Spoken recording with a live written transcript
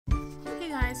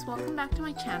guys, welcome back to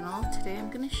my channel. Today I'm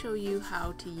going to show you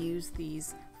how to use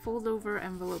these fold-over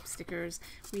envelope stickers.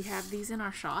 We have these in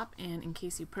our shop, and in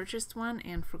case you purchased one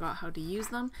and forgot how to use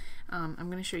them, I'm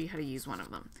going to show you how to use one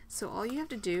of them. So all you have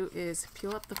to do is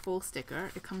peel up the full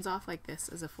sticker. It comes off like this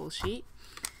as a full sheet,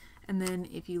 and then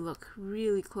if you look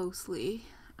really closely,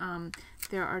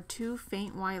 there are two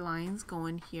faint white lines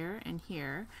going here and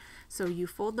here. So you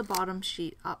fold the bottom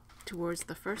sheet up towards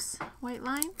the first white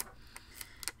line,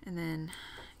 and then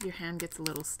your hand gets a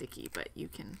little sticky, but you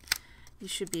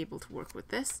should be able to work with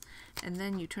this. And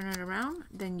then you turn it around,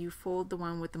 then you fold the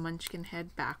one with the munchkin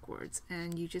head backwards,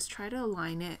 and you just try to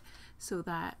align it so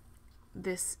that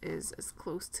this is as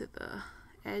close to the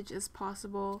edge as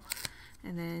possible,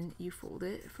 and then you fold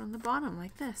it from the bottom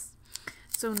like this.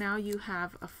 So now you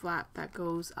have a flap that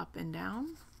goes up and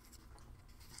down,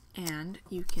 and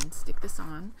you can stick this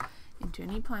on into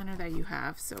any planner that you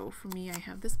have. So for me, I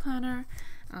have this planner.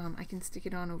 I can stick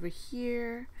it on over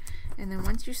here, and then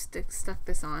once you stuck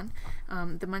this on,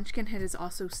 the munchkin head is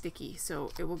also sticky,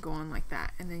 so it will go on like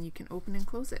that, and then you can open and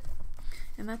close it,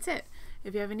 and that's it.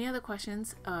 If you have any other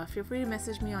questions, feel free to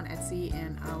message me on Etsy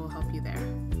and I will help you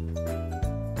there.